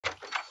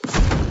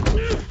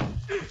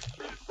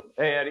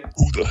Hey, Eddie.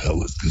 Who the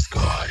hell is this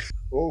guy?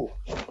 Oh.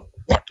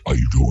 What are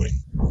you doing?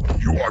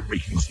 You are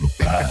making us look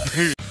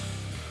bad.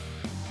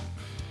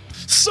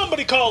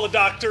 Somebody call a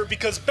doctor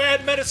because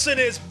bad medicine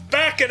is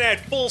back and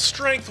at full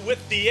strength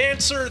with The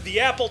Answer,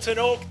 the Appleton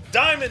Oak,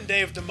 Diamond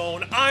Dave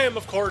Damone. I am,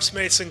 of course,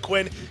 Mason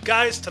Quinn.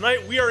 Guys,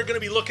 tonight we are going to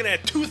be looking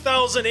at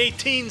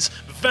 2018's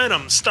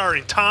Venom,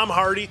 starring Tom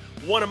Hardy,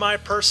 one of my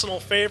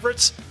personal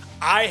favorites.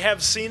 I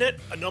have seen it.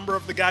 A number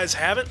of the guys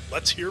haven't.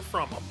 Let's hear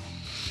from them.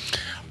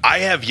 I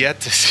have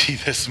yet to see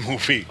this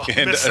movie.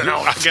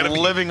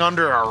 Living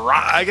under a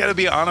rock. I got to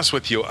be honest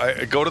with you.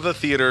 I go to the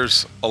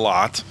theaters a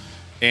lot,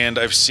 and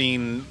I've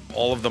seen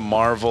all of the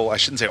Marvel. I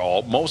shouldn't say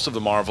all. Most of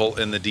the Marvel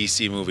and the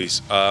DC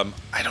movies. I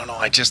don't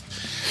know.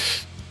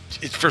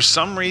 For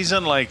some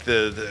reason, like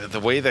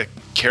the way the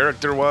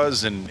character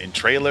was in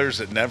trailers,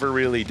 it never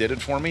really did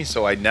it for me.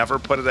 So I never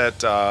put it at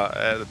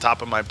the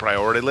top of my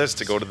priority list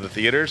to go to the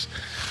theaters.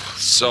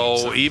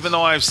 So even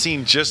though I've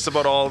seen just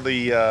about all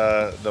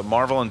the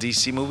Marvel and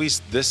DC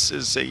movies, this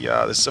is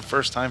a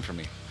first time for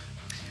me.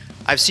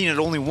 I've seen it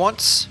only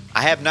once.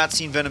 I have not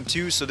seen Venom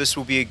 2, so this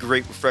will be a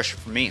great refresher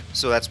for me.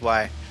 So that's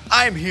why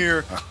I'm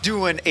here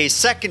doing a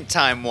second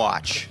time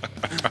watch.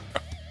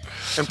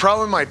 And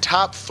probably my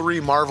top 3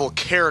 Marvel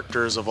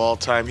characters of all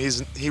time.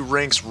 He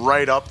ranks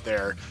right up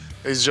there.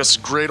 He's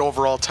just great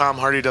overall. Tom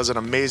Hardy does an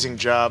amazing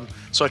job.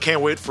 So I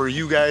can't wait for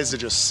you guys to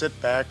just sit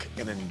back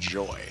and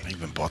enjoy. I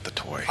even bought the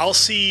toy. I'll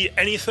see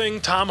anything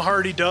Tom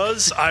Hardy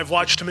does. I've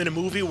watched him in a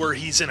movie where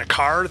he's in a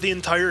car the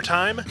entire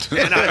time,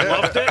 and I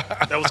loved it.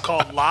 That was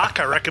called Lock.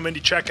 I recommend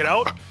you check it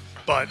out.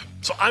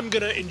 So I'm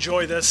going to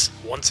enjoy this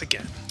once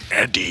again.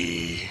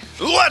 Eddie.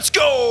 Let's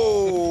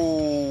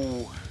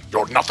go!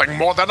 You're nothing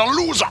more than a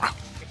loser.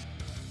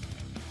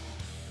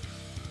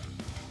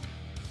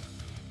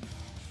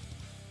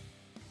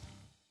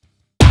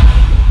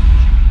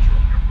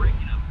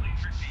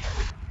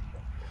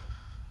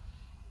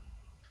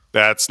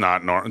 That's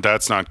not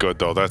good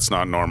though. That's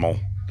not normal.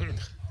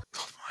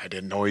 I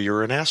didn't know you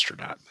were an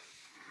astronaut.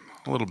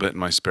 A little bit in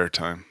my spare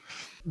time.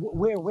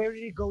 Where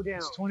did it go down?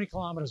 It's 20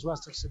 kilometers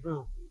west of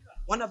Cebu.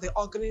 One of the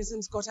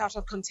organisms got out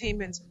of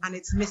containment and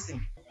it's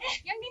missing.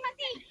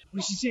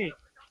 What did she say?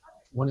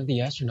 One of the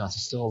astronauts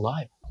is still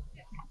alive.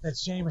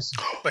 That's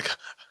Jameson.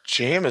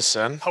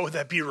 Jameson? How would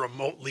that be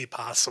remotely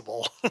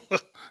possible?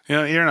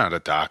 You're not a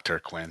doctor,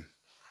 Quinn.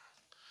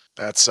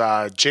 That's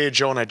J.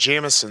 Jonah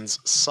Jameson's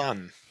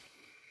son.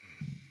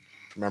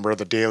 Remember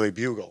the Daily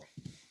Bugle?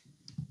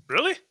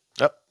 Really?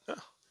 Yep. Yeah.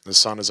 His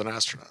son is an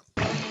astronaut.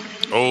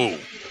 Oh,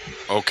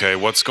 okay.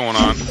 What's going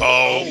on?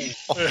 Oh,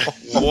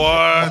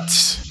 what?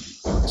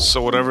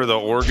 So whatever the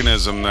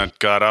organism that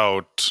got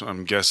out,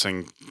 I'm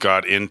guessing,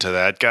 got into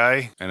that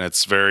guy, and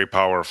it's very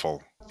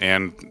powerful.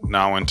 And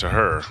now into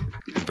her.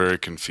 I'm very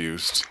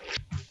confused.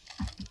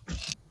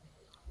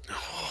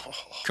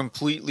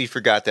 Completely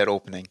forgot that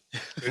opening.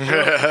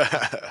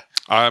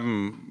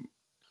 I'm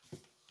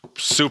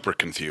super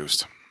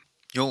confused.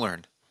 You'll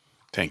learn.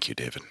 Thank you,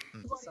 David.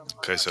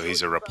 Okay, so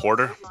he's a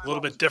reporter. A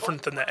little bit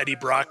different than the Eddie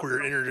Brock we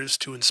were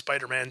introduced to in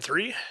Spider-Man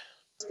 3.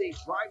 Stay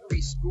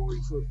bribery story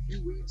for a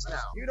few weeks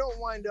now. You don't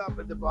wind up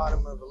at the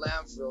bottom of a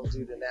landfill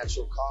due to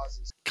natural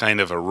causes.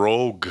 Kind of a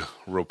rogue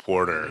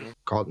reporter.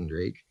 Carlton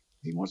Drake.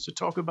 He wants to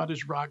talk about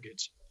his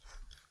rockets.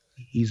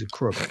 He's a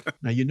crook.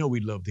 Now, you know we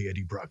love the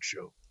Eddie Brock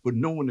show, but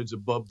no one is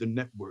above the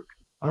network.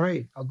 All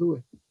right, I'll do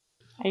it.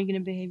 Are you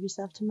going to behave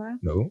yourself tomorrow?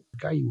 No. The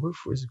guy you work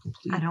for is a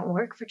complete... I don't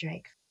work for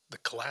Drake. The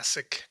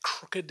classic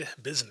crooked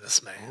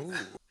businessman.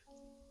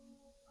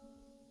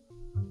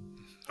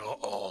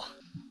 Uh-oh.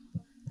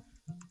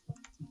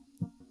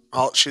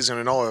 All she's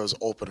going to know it was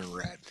open and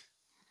red.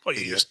 Well,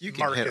 you can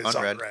mark it as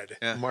unread.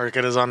 Yeah. Mark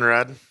it as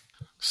unread.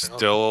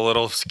 Still a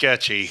little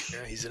sketchy.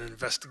 Yeah, he's an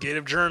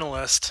investigative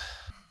journalist.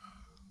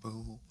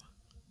 Ooh.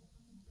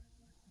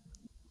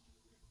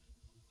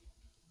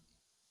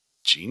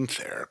 Gene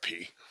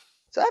therapy.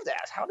 So I have to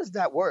ask, how does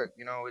that work?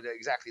 You know,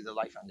 exactly the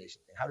Life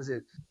Foundation thing. How does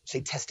it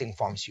say testing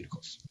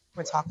pharmaceuticals?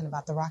 We're talking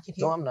about the rocket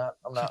here. No, I'm not.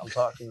 I'm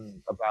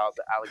talking about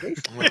the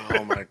allegations.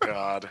 Oh my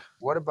God.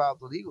 What about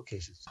the legal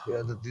cases?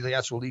 Yeah, the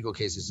actual legal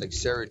cases, like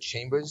Sarah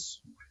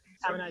Chambers.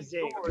 Have a nice day.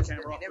 We're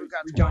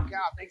done.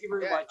 Thank you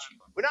very much.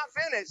 We're not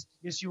finished.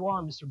 Yes, you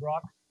are, Mr.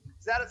 Brock.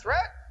 Is that a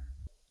threat?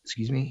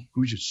 Excuse me?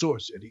 Who's your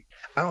source, Eddie?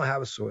 I don't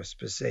have a source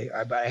per se,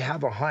 but I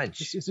have a hunch.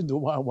 This isn't the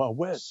Wild Wild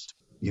West.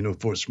 You know,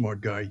 for a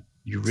smart guy,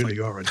 you really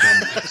are a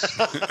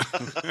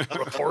dumbass.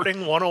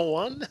 Reporting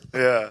 101?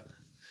 Yeah.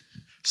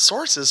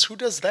 Sources? Who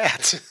does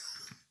that?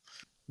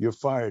 You're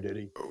fired,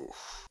 Eddie.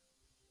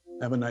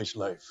 Have a nice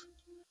life.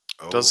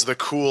 Does the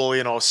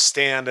cool,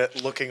 stand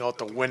at looking out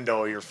the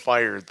window, you're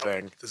fired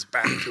thing. This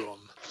back to him.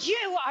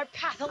 You are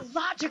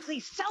pathologically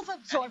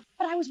self-absorbed,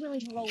 but I was willing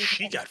to roll with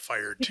She it got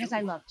fired, because too.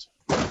 I loved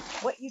you.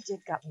 What you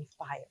did got me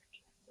fired.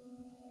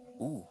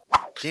 Ooh.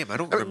 Damn, I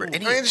don't remember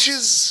any I mean, of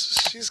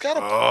this. she's got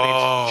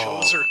a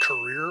Chose her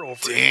career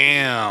over...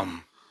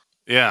 Damn.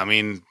 Yeah, I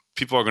mean,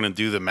 people are going to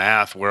do the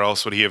math. Where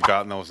else would he have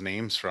gotten those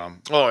names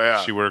from? Oh,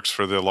 yeah. She works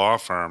for the law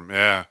firm.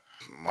 Yeah.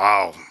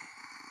 Wow.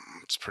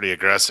 It's pretty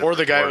aggressive. Or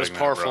the guy was reporting that,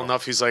 powerful bro.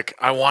 enough, he's like,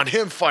 I want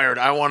him fired.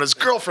 I want his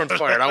girlfriend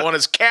fired. I want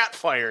his cat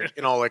fired.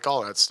 You know, like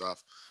all that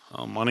stuff.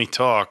 Oh, money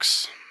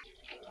talks.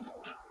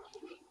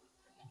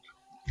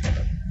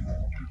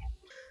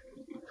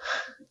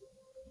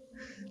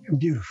 You're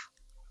beautiful.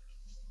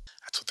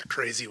 That's what the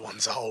crazy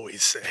ones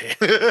always say.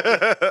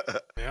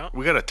 Yeah.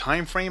 We got a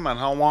time frame on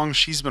how long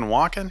she's been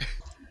walking?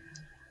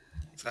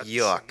 That's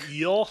Yuck.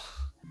 Eel.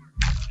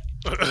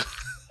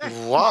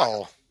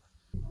 Wow.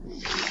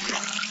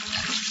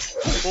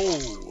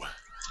 Oh.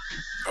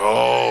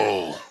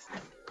 Oh.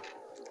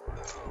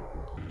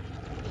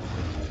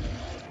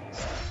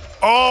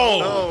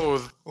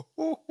 Oh.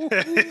 No.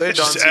 They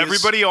Just done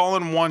everybody all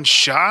in one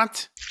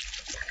shot?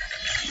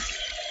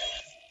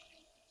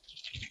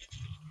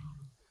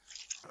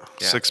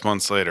 Yeah. 6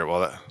 months later.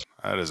 Well,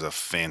 that is a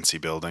fancy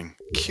building.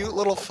 Cute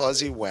little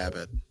fuzzy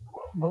wabbit.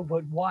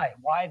 But why?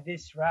 Why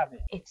this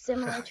rabbit? It's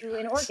similar to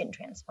an organ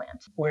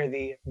transplant. Where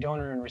the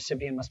donor and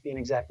recipient must be an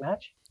exact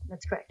match?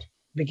 That's correct.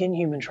 Begin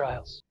human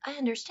trials. I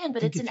understand,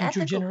 but Think it's of an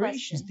future ethical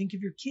generations. question. Think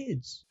of your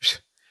kids.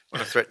 I'm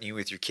gonna threaten you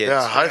with your kids.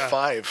 Yeah, high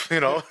five, you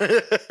know.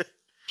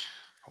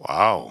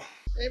 Wow.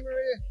 Hey,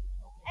 Maria.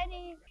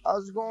 Eddie,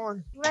 How's it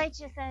going?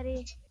 righteous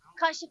Eddie.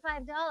 Cost you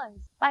 $5.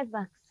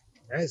 $5.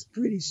 That's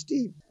pretty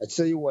steep. I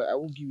tell you what, I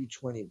will give you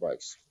 $20.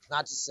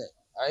 Not to say,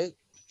 all right?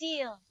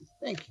 Deal.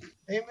 Thank you.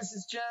 Hey,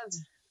 Mrs. Chen.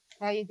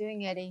 How you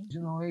doing, Eddie?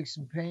 You know, aches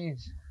and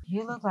pains.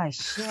 You look like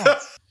shit.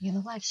 You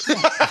look like shit.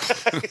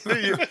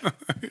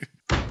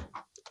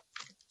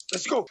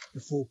 Let's go. The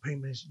full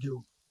payment is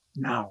due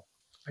now.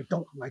 I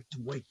don't like to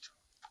wait.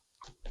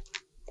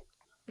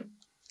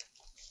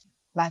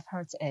 Life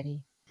hurts,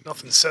 Eddie.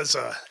 Nothing says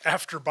a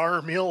after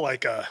bar meal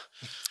like a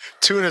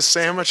Tuna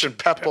sandwich and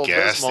Pepto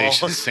Gas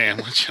station Bismol.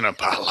 sandwich and a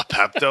bottle of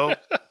Pepto.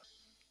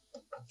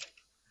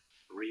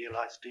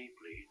 Realize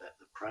deeply that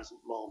the present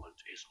moment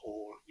is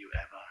all you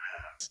ever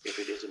have. If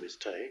it is a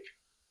mistake,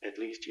 at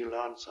least you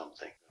learn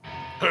something.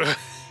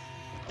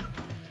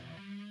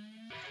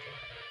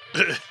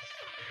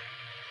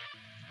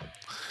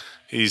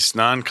 He's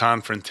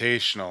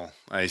non-confrontational,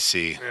 I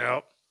see.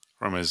 Yep.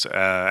 From his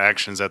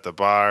actions at the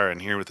bar and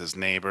here with his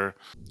neighbor.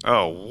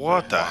 Oh,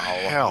 what the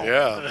hell?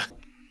 Yeah.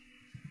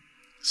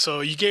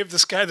 So you gave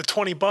this guy the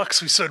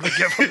 $20 we said we'd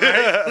give him,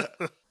 right?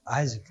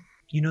 Isaac.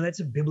 You know that's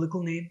a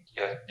biblical name?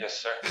 Yes,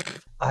 sir.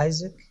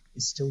 Isaac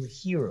is still the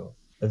hero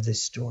of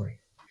this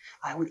story.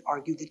 I would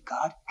argue that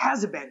God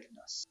has abandoned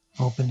us.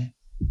 Open it.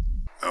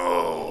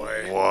 Oh,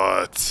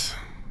 what?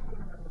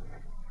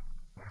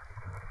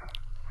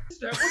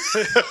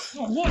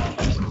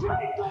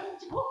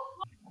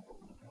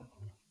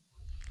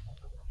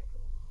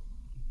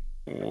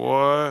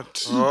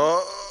 What?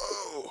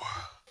 Oh.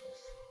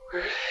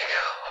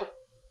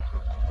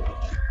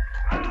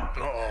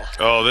 Uh-oh.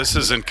 Oh, this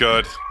isn't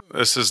good.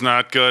 This is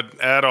not good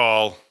at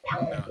all.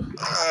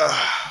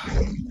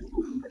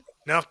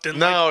 No, didn't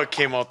Now it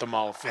came out the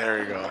mouth.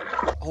 There you go.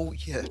 Oh,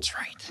 yeah, that's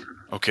right.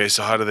 Okay,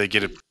 so how do they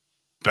get it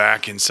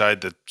back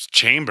inside the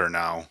chamber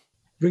now?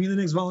 Bring in the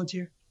next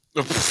volunteer.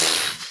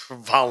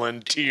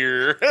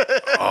 Volunteer.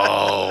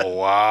 Oh,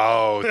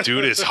 wow.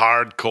 Dude is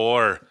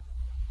hardcore.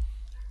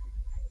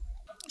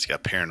 He's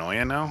got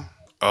paranoia now?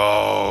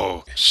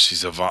 Oh, she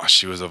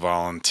was a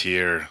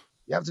volunteer.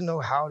 You have to know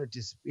how to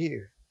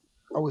disappear.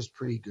 I was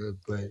pretty good,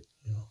 but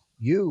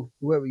you,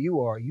 whoever you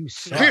are, you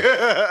suck.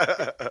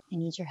 I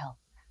need your help.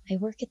 I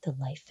work at the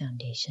Life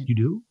Foundation. You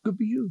do? Good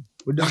for you.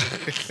 We're done.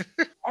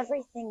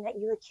 Everything that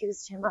you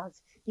accused him of,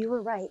 you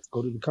were right.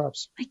 Go to the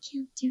cops. I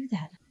can't do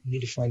that. You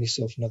need to find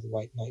yourself another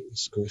white knight with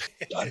skirt.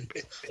 Done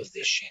with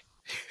this shit.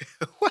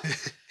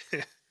 What?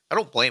 I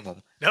don't blame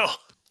him. No.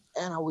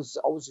 And I was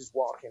just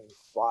walking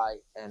by,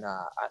 and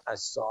I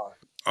saw.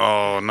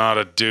 Oh, not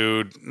a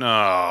dude.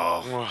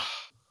 No.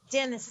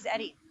 Dan, this is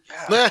Eddie.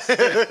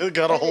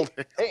 Got a hold.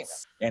 Hey.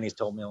 Annie's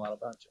told me a lot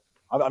about you.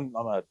 I'm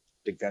a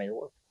big fan of your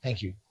work.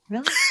 Thank you.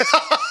 Really?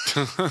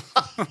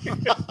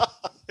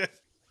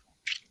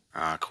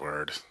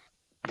 Awkward.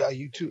 Yeah,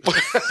 you too.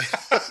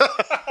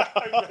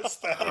 I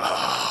missed that.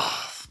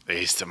 Oh,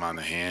 based him on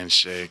the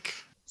handshake.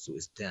 So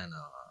is Dan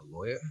a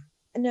lawyer?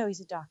 No, he's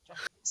a doctor.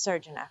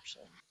 Surgeon,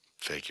 actually.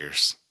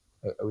 Figures.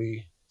 Are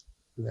we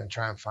gonna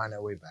try and find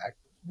our way back?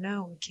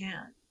 No, we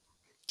can't.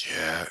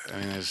 Yeah, I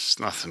mean, there's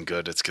nothing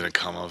good that's going to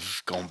come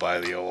of going by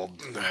the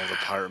old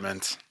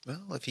apartment.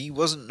 Well, if he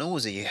wasn't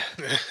nosy.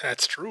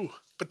 That's true.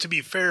 But to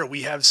be fair,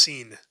 we have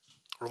seen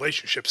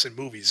relationships in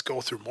movies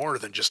go through more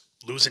than just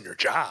losing your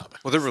job.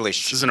 Well, their This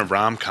relationship. isn't a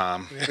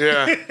rom-com.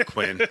 Yeah.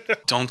 Quinn.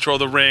 Don't throw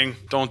the ring.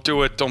 Don't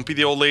do it. Don't be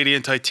the old lady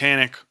in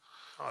Titanic.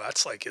 Oh,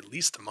 that's like at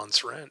least a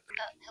month's rent.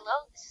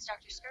 Hello, this is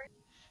Dr. Skirt.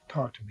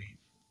 Talk to me.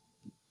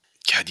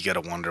 God, you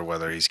got to wonder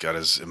whether he's got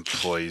his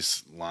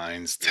employees'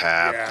 lines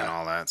tapped and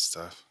all that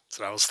stuff. That's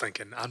what I was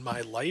thinking. On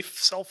my Life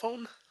cell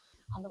phone?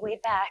 On the way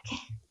back,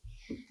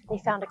 they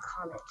found a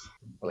comet.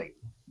 Like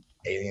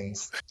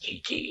aliens.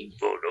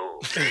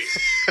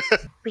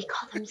 We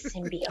call them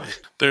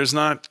symbiote. There's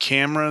not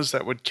cameras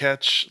that would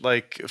catch,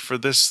 like, for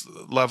this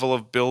level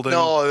of building?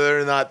 No,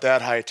 they're not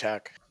that high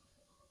tech.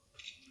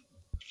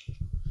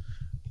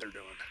 They're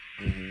doing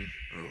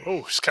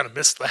Oh, just kind of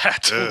missed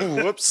that.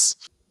 Whoops.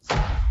 I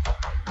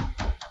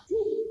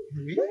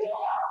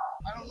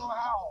don't know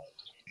how.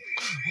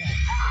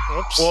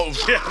 Whoops. Well,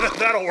 yeah,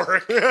 that'll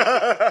work.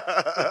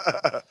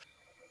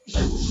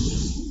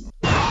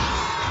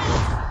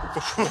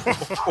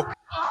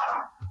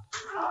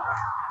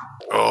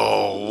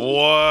 Oh,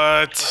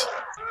 what?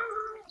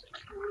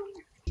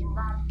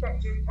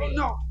 Oh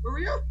no,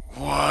 Maria?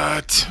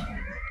 What?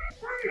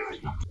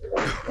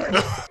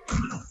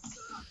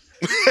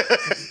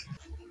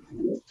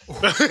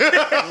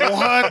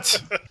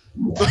 What?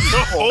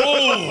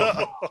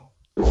 Oh!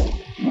 Where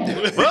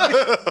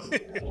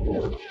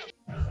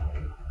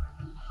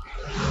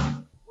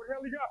the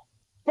hell you go?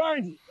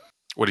 Find it.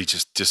 What, he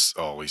just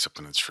oh, he's up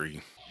in the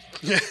tree.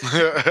 Are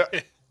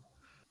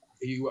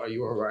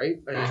you all right?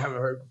 I haven't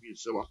heard from you,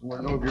 so I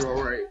want to know if you're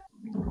all right.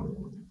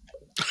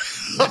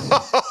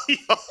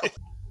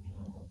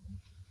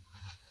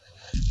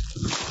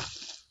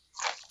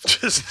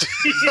 Just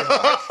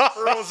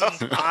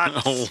frozen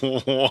pots.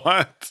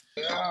 What?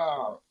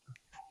 Yeah.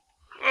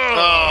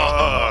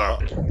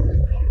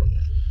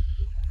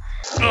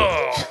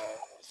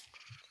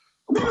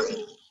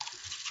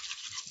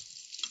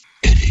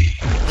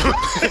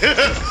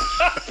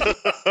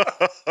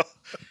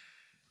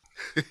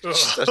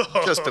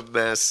 Just a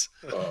mess.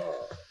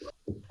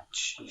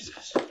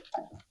 Jesus.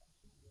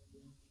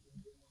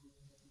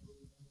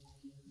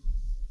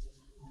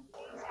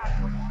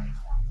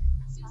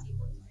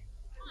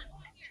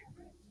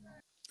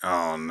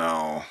 Oh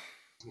no.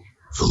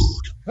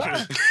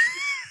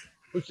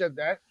 Who said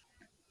that?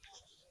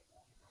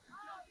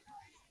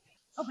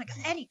 Oh my God,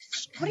 Eddie,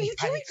 what are you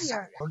doing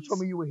here? Don't tell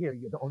me you were here.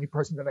 You're the only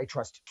person that I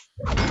trust.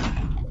 Eddie!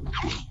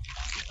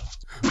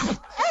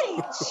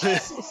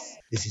 Jesus.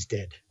 This is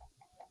dead.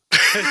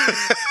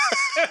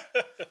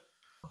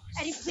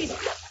 Eddie, please.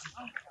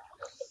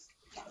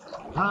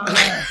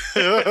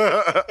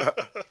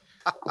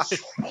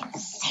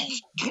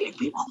 Killing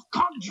people.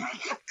 Come, Drake.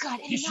 Oh God,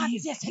 Eddie, Yes, not he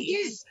is. this He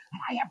again. is.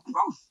 And I have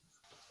proof.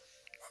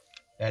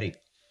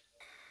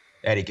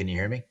 Eddie, can you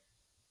hear me?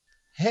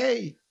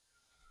 Hey,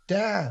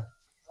 Dad.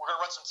 We're gonna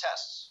run some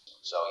tests.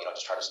 So,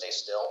 just try to stay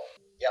still.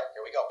 Yep,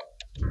 here we go.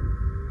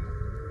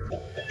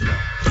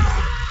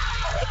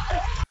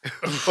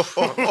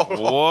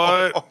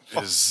 What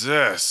is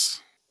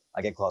this?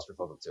 I get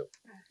claustrophobic too.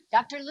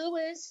 Dr.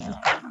 Lewis.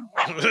 Talk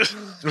about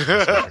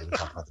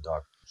the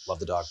dog. Love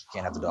the dog.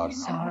 Can't have the dog.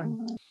 Sorry.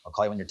 I'll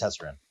call you when your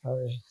tests are in. All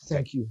right,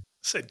 thank you.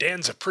 So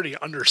Dan's a pretty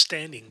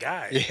understanding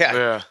guy.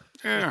 Yeah.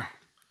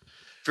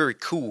 Very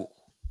cool.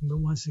 But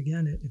once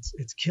again,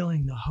 it's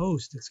killing the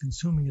host. It's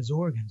consuming his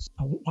organs.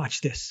 Now,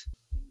 watch this.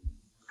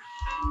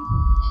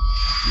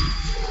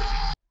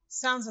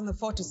 Sounds in the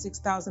 4 to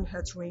 6,000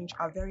 hertz range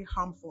are very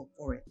harmful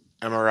for it.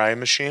 MRI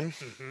machine.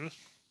 Mm-hmm.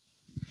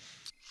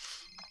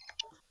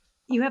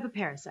 You have a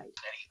parasite.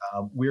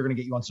 We're going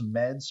to get you on some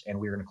meds, and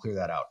we're going to clear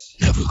that out.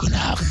 Never gonna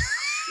happen.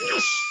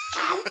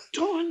 Stop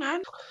doing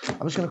that.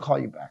 I'm just gonna call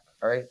you back.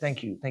 All right,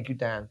 thank you,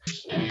 Dan.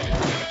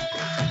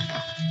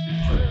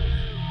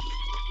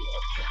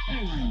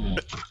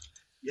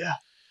 Yeah.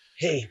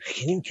 Hey,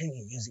 can you turn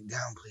your music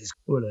down, please?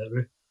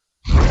 Whatever.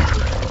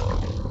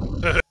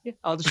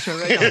 I'll just turn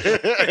right on.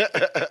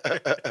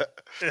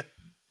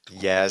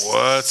 Yes.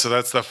 What? So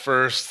that's the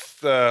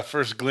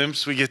first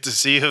glimpse we get to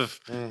see of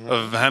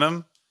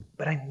Venom?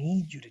 But I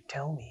need you to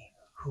tell me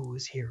who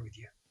is here with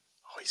you.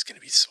 Oh, he's gonna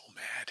be so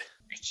mad.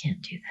 I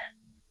can't do that.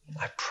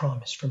 I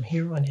promise from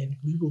here on in,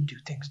 we will do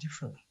things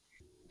differently.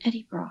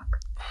 Eddie Brock.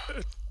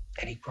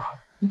 Eddie Brock.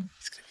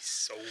 He's gonna be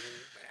so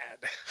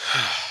mad.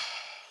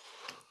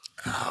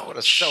 Oh, what a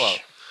sellout.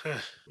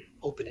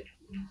 Open it.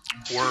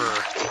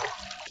 Word.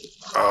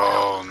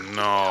 Oh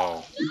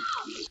no.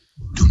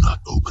 Do not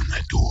open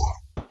that door.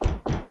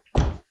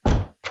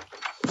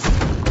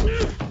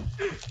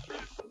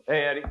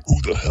 Hey, Eddie.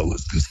 Who the hell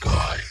is this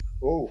guy?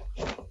 Oh.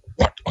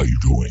 What are you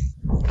doing?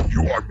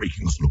 You are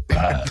making us look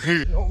bad.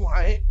 No,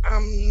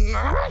 I'm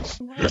not.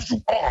 Yes,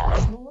 you are.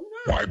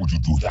 Why would you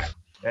do that?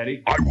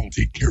 Eddie. I will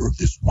take care of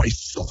this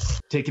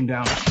myself. Take him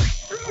down.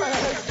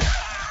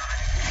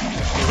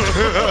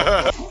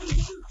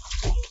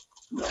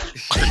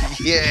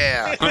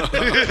 Yeah.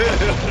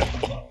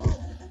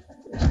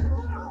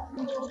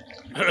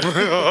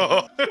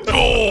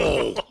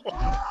 Oh!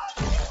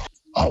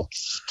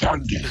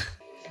 Outstanding.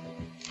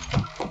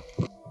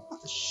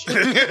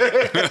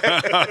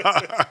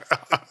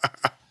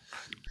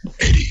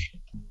 Eddie.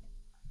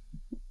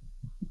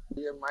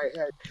 In my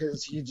head,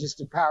 because you're just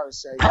a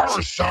parasite.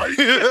 Parasite?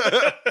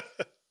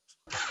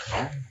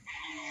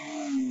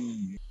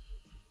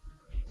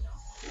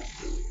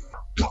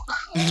 Duck.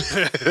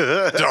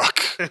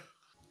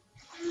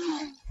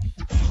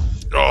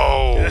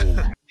 Oh.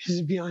 This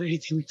is beyond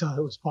anything we thought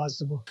it was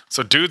possible.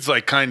 So dude's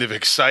like kind of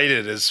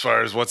excited as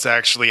far as what's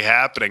actually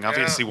happening.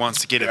 Obviously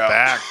wants to get it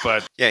back,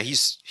 but Yeah,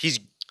 he's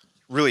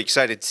really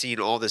excited seeing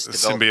all this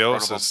develop in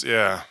front of him. symbiosis,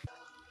 yeah.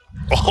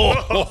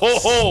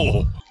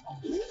 Oh.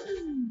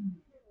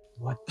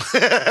 What?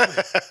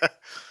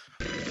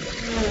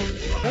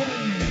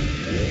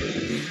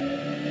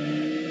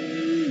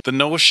 The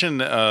notion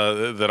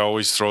that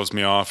always throws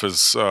me off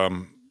is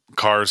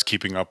cars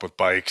keeping up with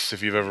bikes.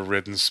 If you've ever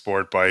ridden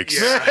sport bikes.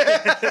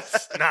 Yeah,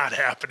 it's not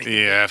happening.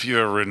 Yeah, if you've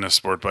ever ridden a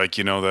sport bike,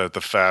 you know that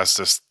the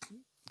fastest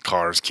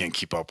cars can't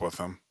keep up with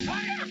them. You're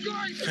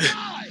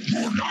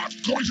not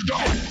going to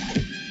die.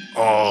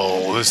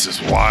 Oh, this is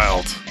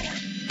wild.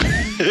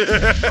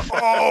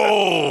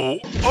 Oh!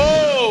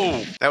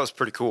 That was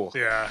pretty cool.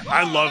 Yeah,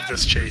 I love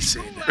this chase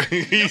scene.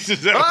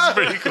 That was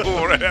pretty cool.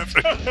 What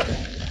happened?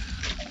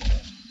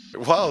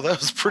 Wow, that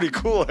was pretty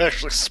cool.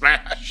 Actually,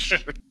 smash.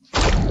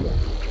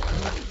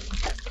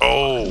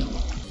 Oh.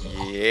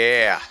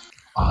 Yeah.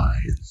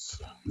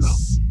 Eyes,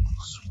 lungs,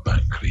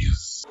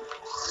 pancreas.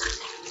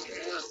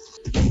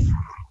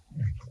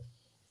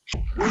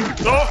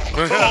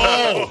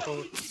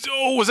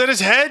 Oh, was that his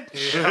head?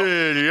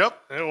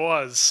 Yep. It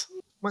was.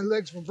 My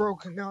legs were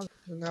broken. Now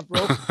they're not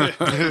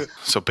broken.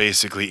 So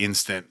basically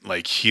instant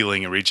like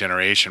healing and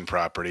regeneration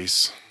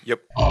properties.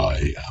 Yep.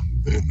 I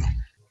am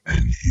Venom,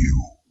 and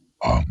you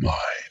are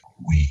mine.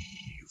 We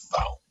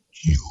found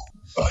you.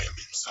 I am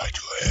inside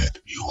your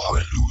head. You are a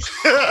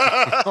loser.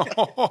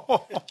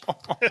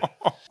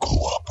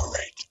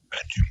 Cooperate,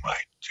 and you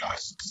might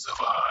just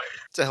survive.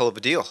 It's a hell of a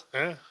deal.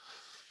 Yeah.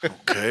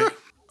 Okay.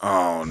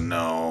 Oh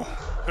no.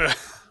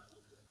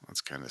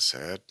 That's kind of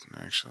sad,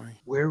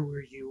 actually. Where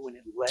were you when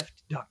it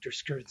left Dr.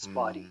 Skirt's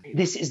body?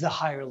 This is the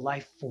higher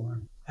life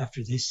form.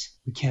 After this,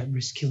 we can't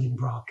risk killing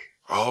Brock.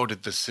 Oh,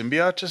 did the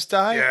symbiote just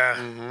die? Yeah.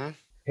 Mm-hmm.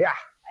 Yeah.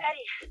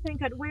 Eddie,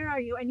 thank God. Where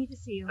are you? I need to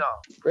see you. No.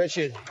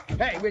 Richard.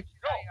 Hey, Richard.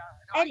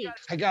 Eddie.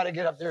 I gotta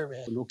get up there,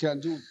 man. No can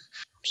do. I'm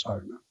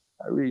sorry, man.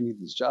 I really need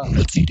this job.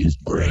 Let's eat his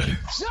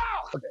brains. No!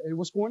 Okay, hey,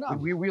 what's going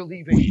on? We're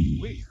leaving.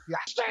 Yeah.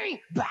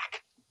 Stay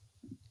back.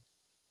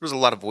 There's a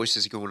lot of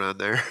voices going on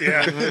there.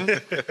 Yeah.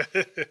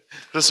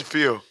 Just a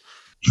few.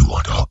 You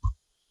want up?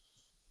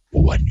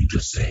 Or what you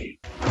just say?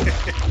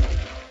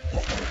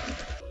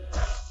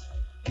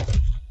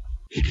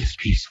 It is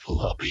peaceful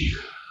up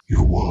here.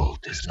 Your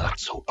world is not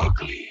so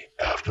ugly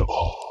after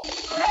all.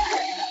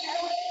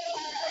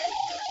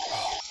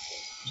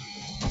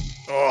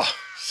 Oh.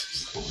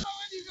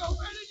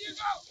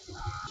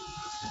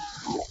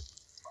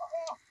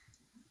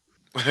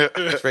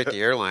 It's right, the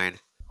airline.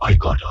 I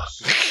got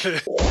us. You're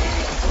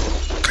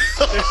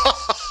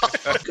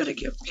gonna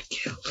get me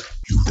killed.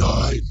 You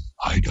died.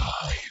 I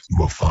died.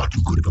 You are far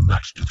too good of a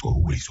match to throw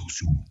away so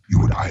soon.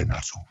 You and I are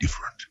not so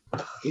different.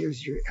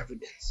 Here's your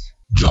evidence.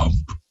 Jump.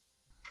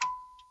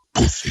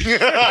 Pussy. On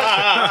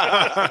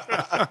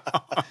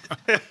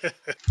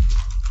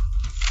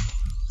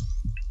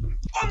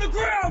the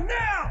ground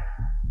now!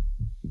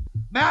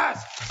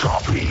 Mask!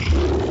 Copy.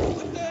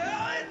 What the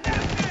hell is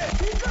that man?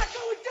 He's not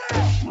going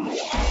down!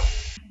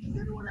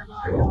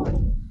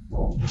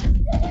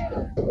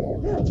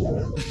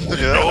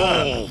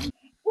 No.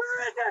 Where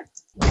is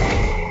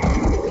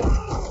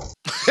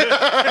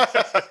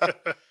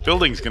it?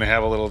 Building's gonna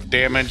have a little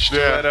damage to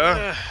it,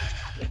 huh?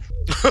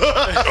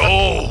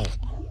 Oh.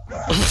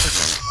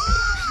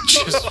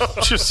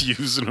 just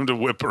using him to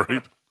whip her.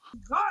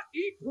 God,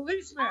 eat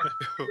policeman!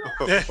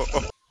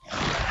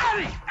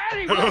 Eddie!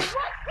 Eddie! What are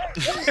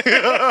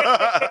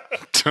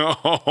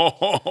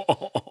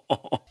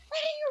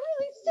you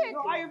really sick?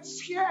 No, I am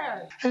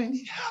scared. I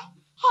need help.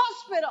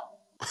 Hospital.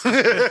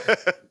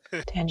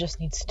 Dan just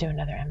needs to do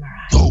another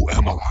MRI. No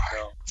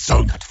MRI.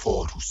 Sound at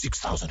 4,000 to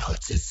 6,000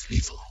 hertz is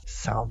lethal.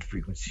 Sound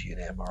frequency in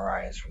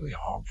MRI is really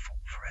harmful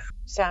for him.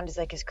 Sound is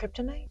like his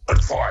kryptonite?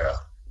 And fire.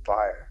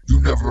 Fire.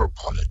 You never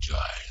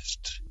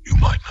apologized. You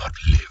might not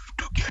live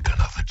to get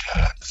another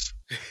chance.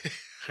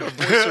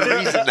 Voice of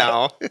reason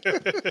now.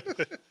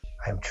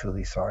 I am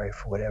truly sorry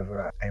for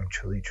whatever. I am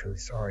truly, truly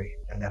sorry.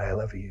 And that I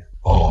love you.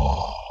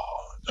 Oh,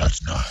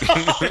 that's nice.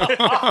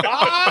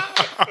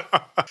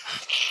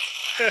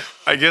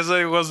 I guess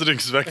I wasn't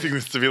expecting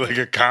this to be like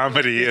a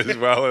comedy as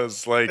well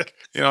as like,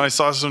 you know, I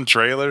saw some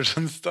trailers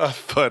and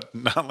stuff, but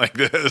not like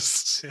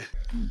this.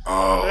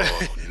 Oh,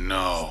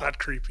 no. It's not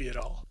creepy at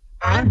all.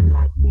 I'm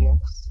not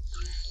next.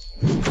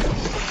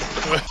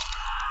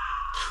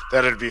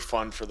 That'd be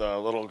fun for the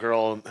little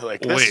girl.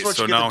 Like, this wait, is what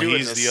so you get now to do in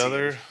he's this the scene.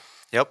 other?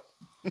 Yep.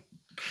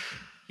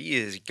 He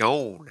is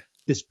gone.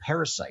 This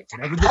parasite,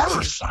 whatever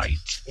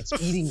Parasite. It's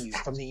eating you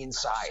from the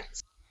inside.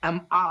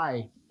 Am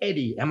I,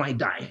 Eddie, am I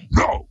dying?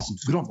 No.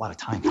 We don't have a lot of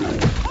time.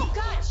 Oh,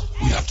 gosh.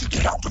 We have to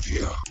get out of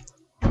here.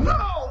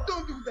 No,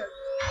 don't do that.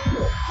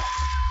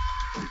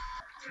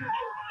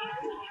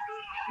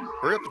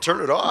 Hurry up and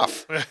turn it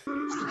off.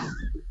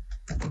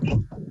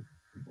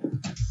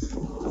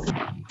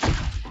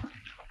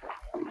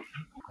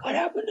 What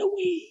happened to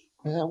we?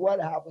 What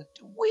happened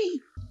to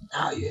we?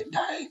 Now you're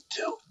dying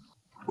too.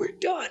 We're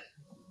done.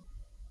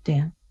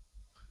 Dan?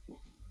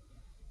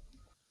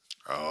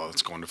 Oh,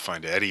 it's going to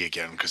find Eddie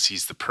again because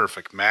he's the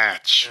perfect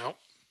match. Yep.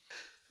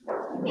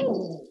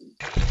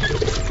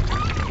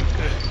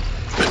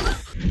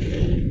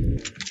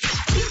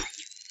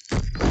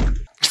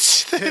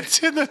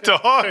 It's in the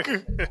dog.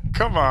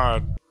 Come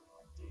on.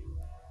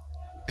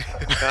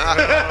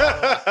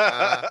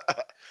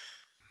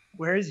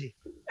 Where is he?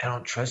 I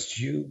don't trust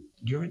you.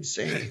 You're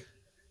insane.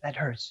 That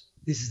hurts.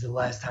 This is the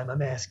last time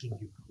I'm asking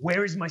you.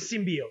 Where is my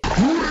symbiote?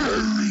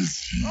 Where is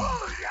he?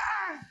 Oh,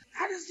 yeah!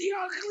 That is the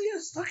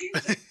ugliest looking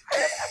thing I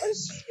have ever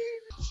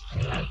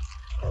seen.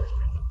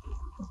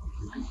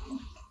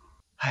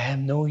 I have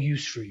no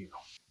use for you.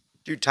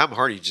 Dude, Tom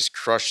Hardy just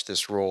crushed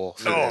this role.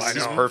 I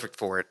He's know. perfect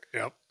for it.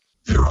 Yep.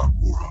 There are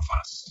more of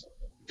us.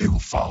 They will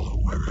follow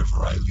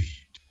wherever I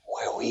lead.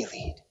 Where we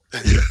lead?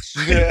 Yes.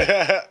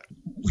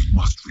 We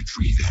must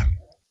retrieve them.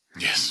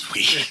 Yes,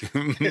 we.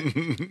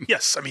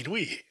 Yes, I mean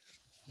we.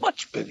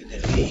 Much bigger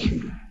than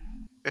me.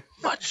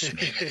 Much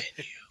bigger than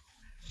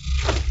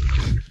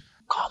you.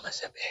 Calm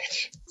as a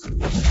bitch.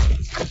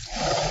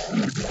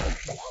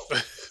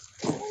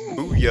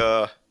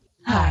 Booyah.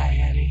 Hi,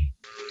 Eddie.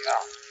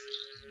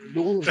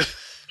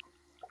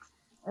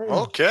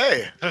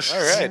 Okay. All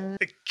right.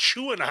 Like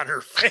chewing on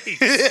her face.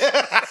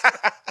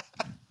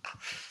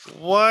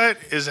 What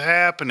is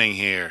happening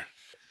here?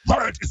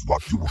 That is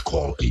what you would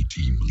call a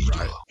team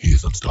leader. He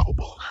is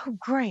unstoppable. Oh,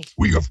 great.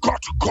 We have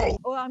got to go.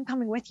 Oh, I'm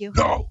coming with you.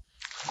 No.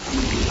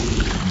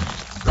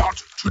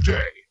 Not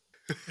today.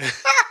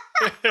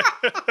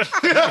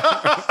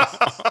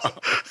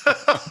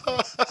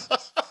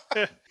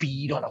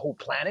 Feed on a whole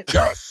planet?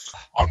 Yes.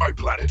 On my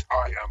planet,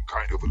 I am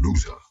kind of a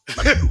loser.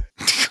 Like you.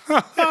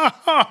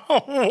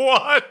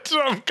 What?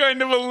 I'm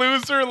kind of a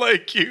loser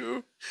like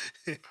you.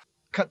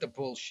 Cut the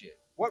bullshit.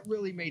 What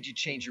really made you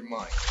change your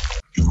mind?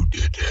 You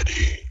did,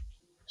 Eddie.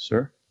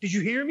 Sir? Did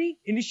you hear me?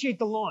 Initiate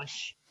the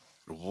launch.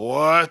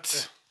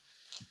 What?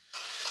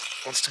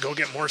 Wants to go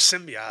get more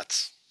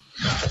symbiotes.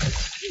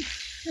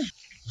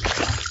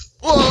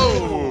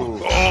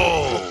 Whoa!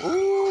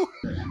 Oh!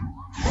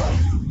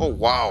 Oh,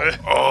 wow.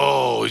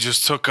 Oh, he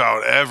just took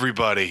out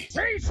everybody.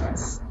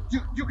 Jesus!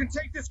 You can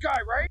take this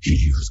guy, right?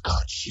 He has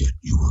got shit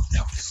you have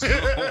never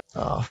seen.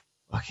 Oh,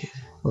 fuck it.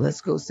 Well,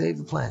 let's go save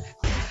the planet.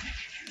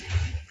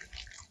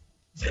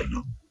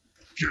 Venom,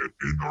 get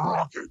in the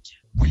rocket.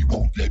 We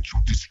won't let you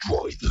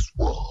destroy this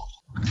world.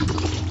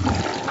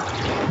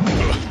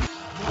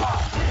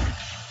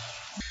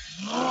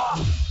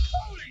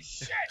 Holy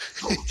shit!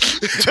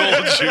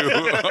 Told you.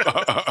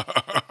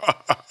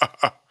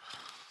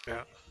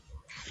 Yeah.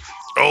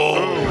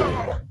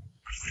 Oh.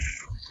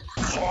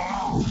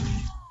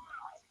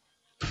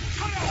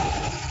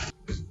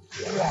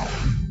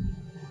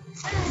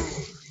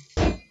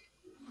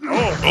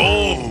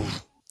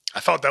 Oh. I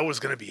thought that was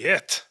going to be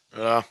it.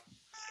 Yeah.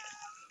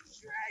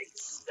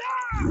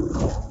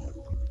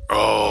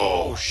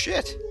 Oh,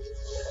 shit.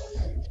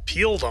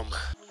 Peeled him.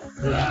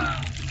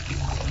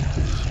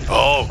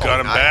 Oh, got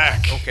him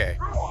back. Okay.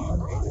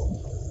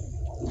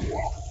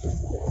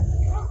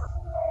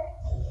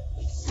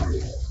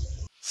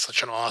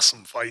 Such an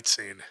awesome fight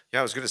scene.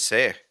 Yeah, I was going to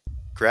say,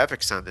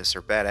 graphics on this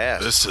are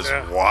badass. This is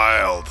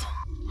wild.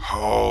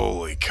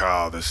 Holy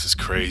cow, this is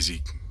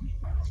crazy.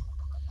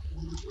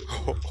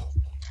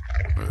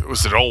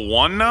 Was it all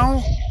one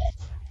now?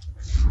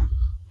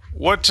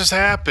 What just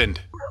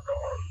happened?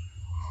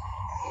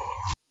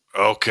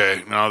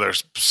 Okay, now they're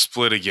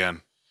split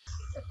again.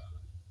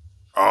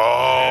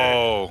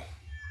 Oh.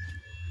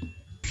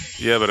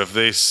 Yeah, but if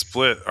they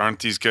split, aren't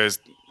these guys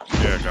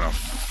gonna...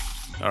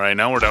 All right,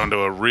 now we're down to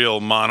a real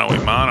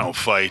mano-a-mano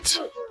fight.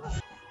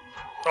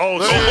 Oh,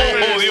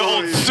 the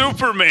old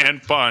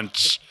Superman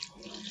punch.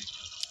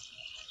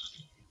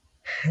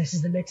 This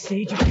is the next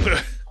stage.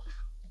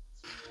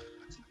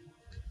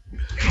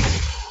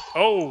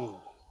 Oh.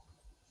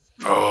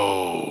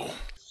 Oh.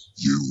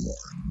 You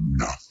are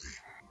nothing.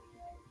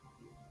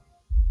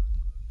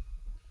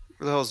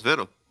 Where the hell's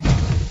Venom?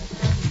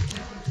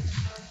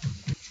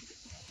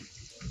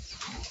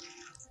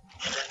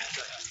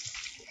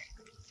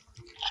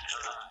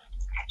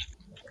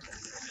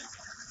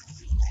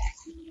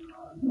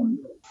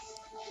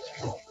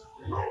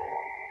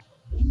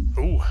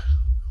 Ooh.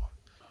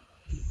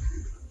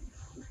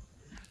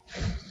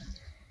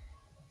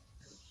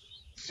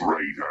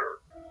 Traitor.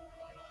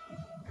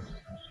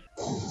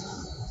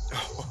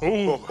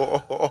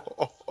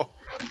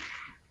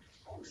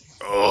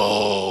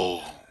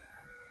 Oh.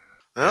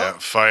 Yeah,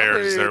 fire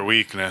is their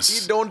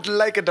weakness. He don't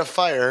like it to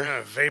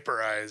fire.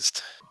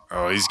 Vaporized.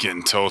 Oh, he's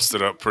getting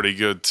toasted up pretty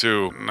good,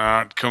 too.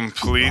 Not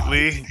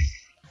completely.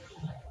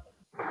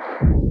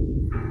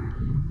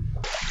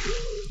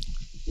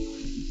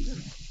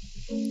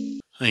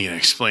 You can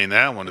explain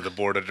that one to the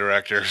board of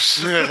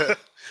directors.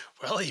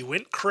 Well, he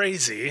went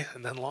crazy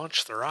and then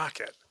launched the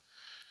rocket.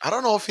 I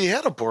don't know if he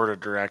had a board of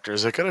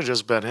directors. It could have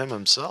just been him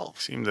himself.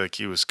 Seemed like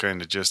he was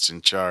kind of just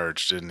in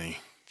charge, didn't he?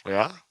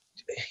 Yeah?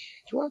 Do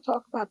you want to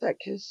talk about that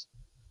kiss?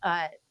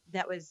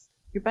 That was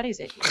your buddy's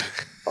idea.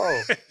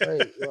 Oh,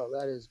 right. Well,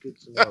 that is good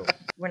to know.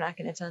 We're not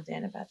going to tell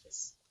Dan about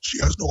this. She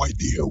has no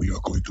idea we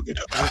are going to get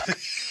her back.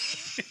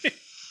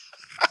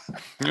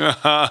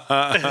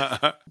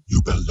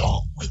 You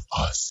belong with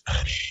us,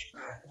 Annie.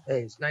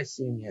 Hey, it's nice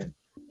seeing you.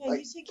 Yeah,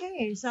 you take care of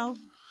yourself.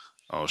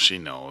 Oh, she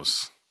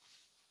knows.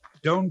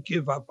 Don't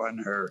give up on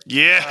her.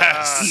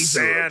 Yes!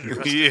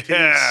 man.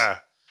 Yeah.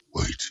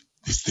 Wait,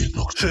 this thing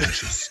looks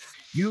delicious.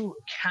 You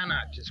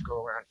cannot just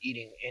go around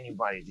eating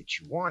anybody that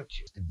you want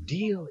to. The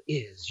deal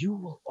is you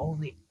will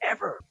only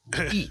ever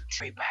eat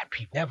very bad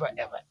people. Never,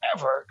 ever,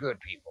 ever good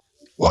people.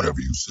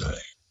 Whatever you say.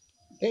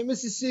 Hey,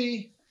 Mrs.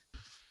 C,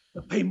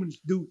 the payment's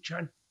due,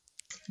 Chen.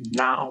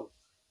 Now.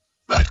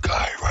 That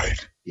guy,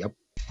 right? Yep.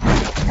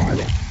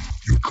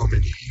 You come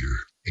in here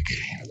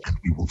again, and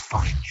we will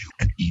find you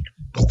and eat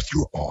both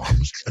your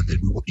arms, and then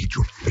we will eat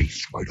your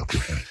face right off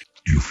your head.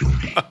 Do you feel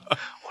me?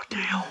 What the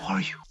hell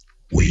are you?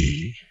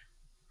 We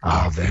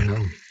are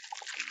Venom.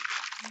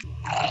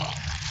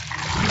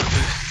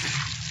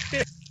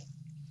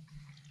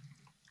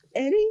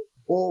 Eddie?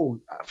 Oh,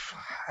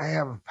 I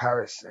have a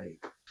parasite.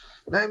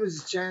 Night,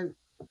 Mrs. Chen.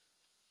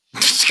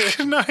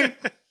 Good night.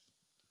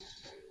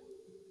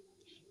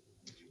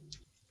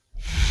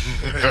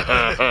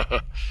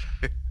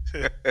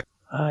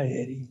 Hi,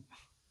 Eddie.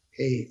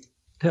 Hey,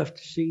 tough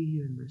to see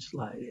you in this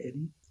light,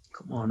 Eddie.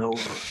 Come on over.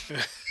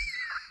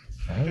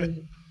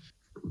 Hey.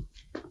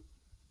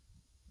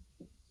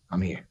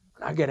 I'm here.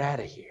 When I get out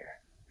of here,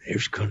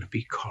 there's gonna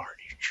be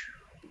carnage.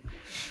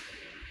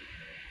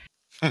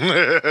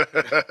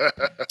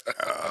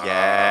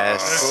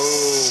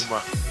 Yes. Boom.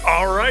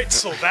 All right,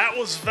 so that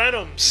was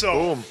Venom.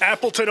 So,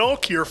 Appleton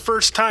Oak, your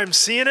first time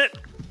seeing it.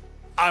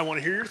 I want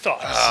to hear your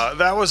thoughts.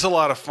 That was a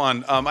lot of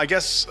fun. I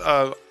guess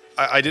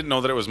I didn't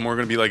know that it was more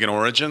going to be like an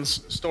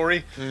origins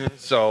story.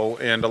 So,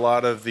 and a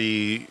lot of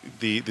the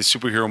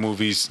superhero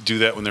movies do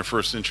that when they're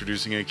first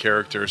introducing a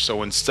character.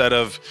 So instead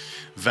of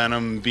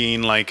Venom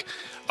being like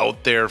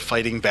out there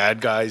fighting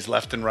bad guys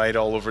left and right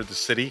all over the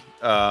city,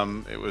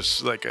 it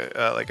was like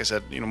like I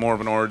said, more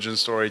of an origin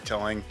story,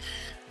 telling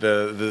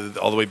the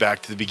all the way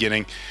back to the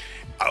beginning.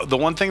 The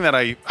one thing that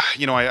I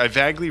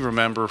vaguely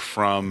remember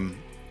from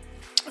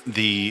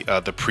the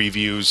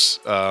previews,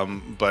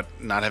 but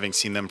not having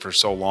seen them for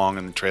so long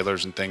and the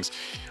trailers and things,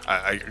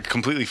 I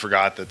completely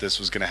forgot that this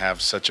was going to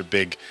have such a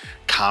big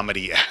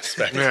comedy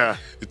aspect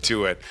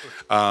to it.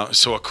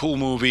 So a cool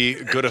movie,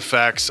 good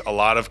effects, a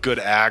lot of good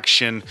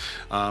action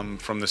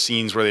from the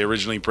scenes where they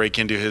originally break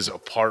into his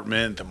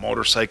apartment. The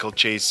motorcycle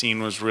chase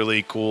scene was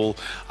really cool.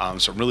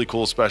 Some really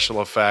cool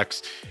special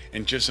effects,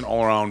 and just an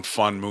all-around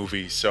fun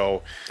movie.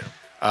 So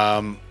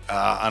on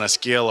a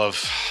scale of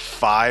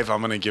 5, I'm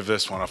going to give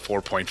this one a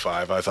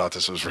 4.5. I thought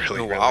this was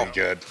really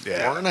good.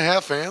 Yeah.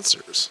 4.5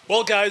 answers.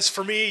 Well, guys,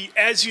 for me,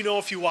 as you know,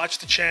 if you watch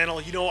the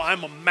channel, you know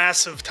I'm a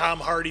massive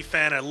Tom Hardy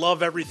fan. I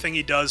love everything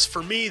he does.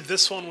 For me,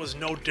 this one was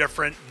no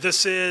different.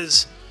 This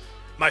is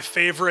my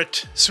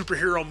favorite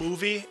superhero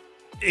movie,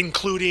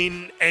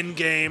 including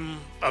Endgame,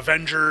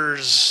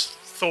 Avengers,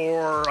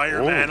 Thor,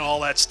 Iron Man,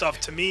 all that stuff.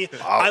 To me,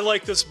 I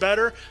like this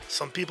better.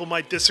 Some people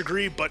might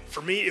disagree, but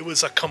for me, it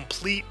was a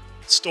complete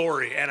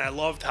story, and I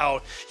loved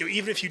how,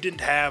 even if you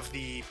didn't have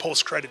the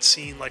post-credit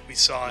scene like we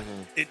saw,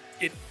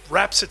 it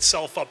wraps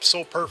itself up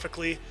so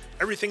perfectly.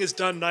 Everything is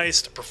done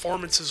nice. The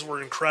performances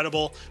were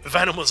incredible.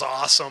 Venom was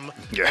awesome.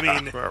 Yeah, I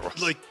mean,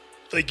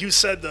 like you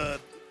said, the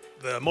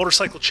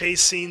motorcycle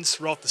chase scenes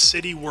throughout the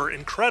city were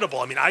incredible.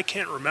 I mean, I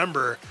can't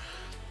remember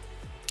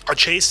a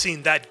chase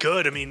scene that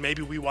good. I mean,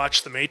 maybe we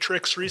watched The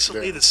Matrix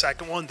recently, the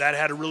second one, that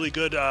had a really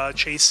good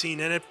chase scene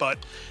in it, but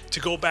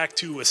to go back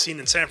to a scene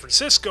in San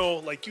Francisco,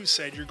 like you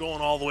said, you're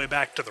going all the way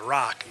back to The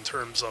Rock in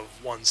terms of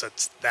ones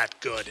that's that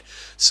good.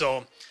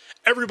 So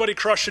everybody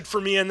crushed it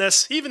for me in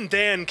this. Even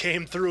Dan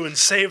came through and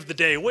saved the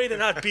day. Way to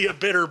not be a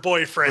bitter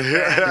boyfriend,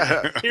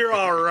 man. You're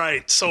all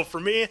right. So for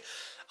me,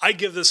 I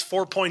give this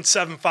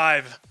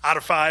 4.75 out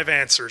of 5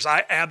 answers.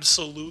 I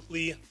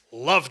absolutely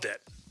loved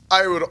it.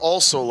 I would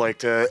also like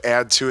to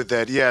add to it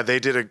that, they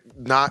did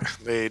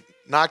they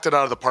knocked it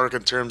out of the park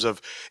in terms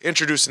of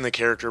introducing the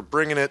character,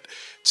 bringing it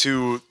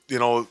to,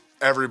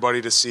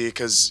 everybody to see,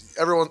 because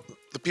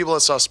the people that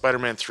saw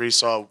Spider-Man 3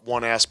 saw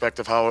one aspect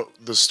of how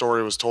the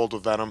story was told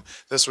with Venom.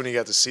 This one, you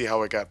got to see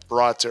how it got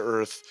brought to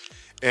Earth,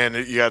 and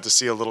you got to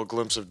see a little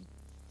glimpse of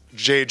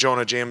J.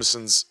 Jonah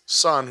Jameson's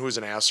son, who's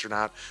an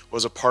astronaut,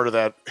 was a part of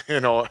that,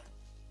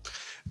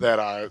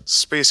 that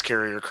space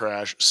carrier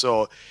crash.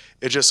 So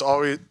it's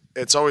always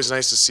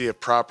nice to see a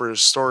proper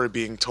story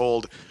being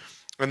told.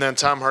 And then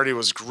Tom Hardy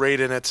was great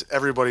in it.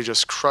 Everybody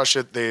just crushed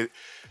it.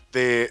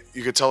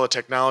 You could tell the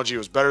technology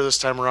was better this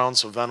time around,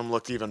 so Venom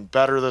looked even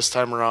better this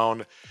time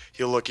around.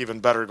 He'll look even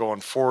better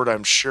going forward,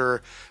 I'm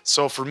sure.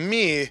 So for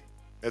me,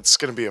 it's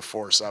going to be a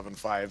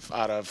 4.75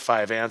 out of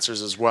 5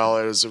 answers as well.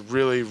 It was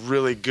really,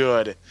 really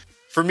good.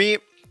 For me,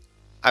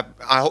 I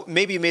hope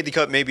maybe it made the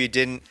cut, maybe it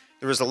didn't.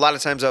 There was a lot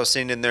of times I was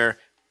sitting in there,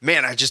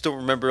 man, I just don't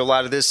remember a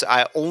lot of this.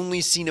 I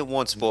only seen it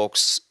once,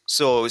 folks.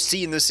 So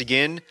seeing this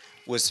again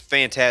was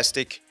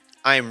fantastic.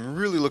 I am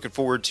really looking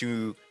forward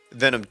to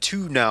Venom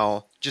 2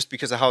 now, just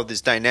because of how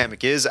this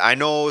dynamic is. I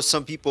know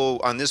some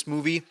people on this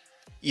movie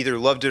either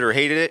loved it or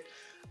hated it.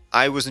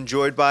 I was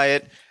enjoyed by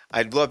it.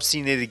 I'd love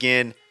seeing it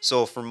again.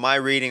 So for my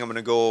rating, I'm going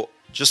to go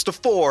just a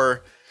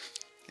 4.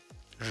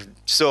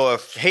 So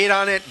if hate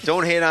on it,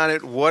 don't hate on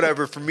it,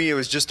 whatever. For me, it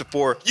was just a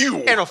 4.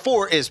 And a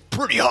 4 is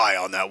pretty high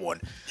on that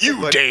one.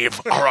 Dave,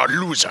 are a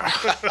loser.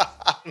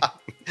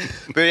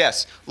 But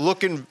yes,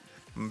 looking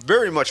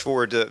very much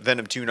forward to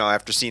Venom 2 now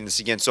after seeing this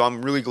again. So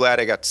I'm really glad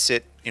I got to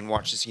sit and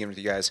watch this again with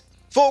you guys.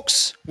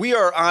 Folks, we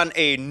are on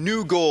a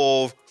new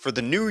goal for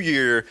the new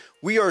year.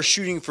 We are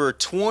shooting for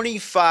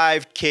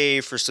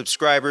 25K for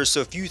subscribers.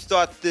 So if you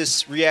thought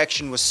this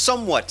reaction was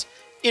somewhat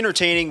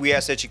entertaining, we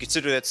ask that you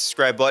consider that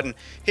subscribe button,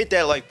 hit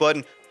that like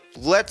button.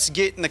 Let's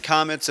get in the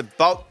comments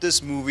about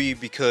this movie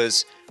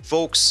because,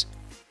 folks,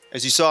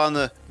 as you saw on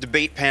the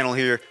debate panel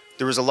here,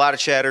 there was a lot of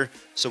chatter.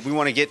 So we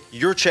want to get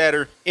your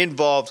chatter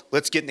involved.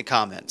 Let's get in the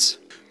comments.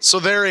 So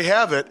there you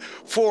have it.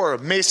 For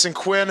Mason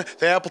Quinn,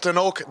 the Appleton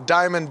Oak,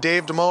 Diamond,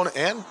 Dave Damone,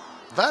 and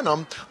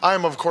Venom, I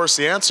am, of course,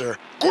 the answer.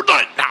 Good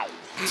night now.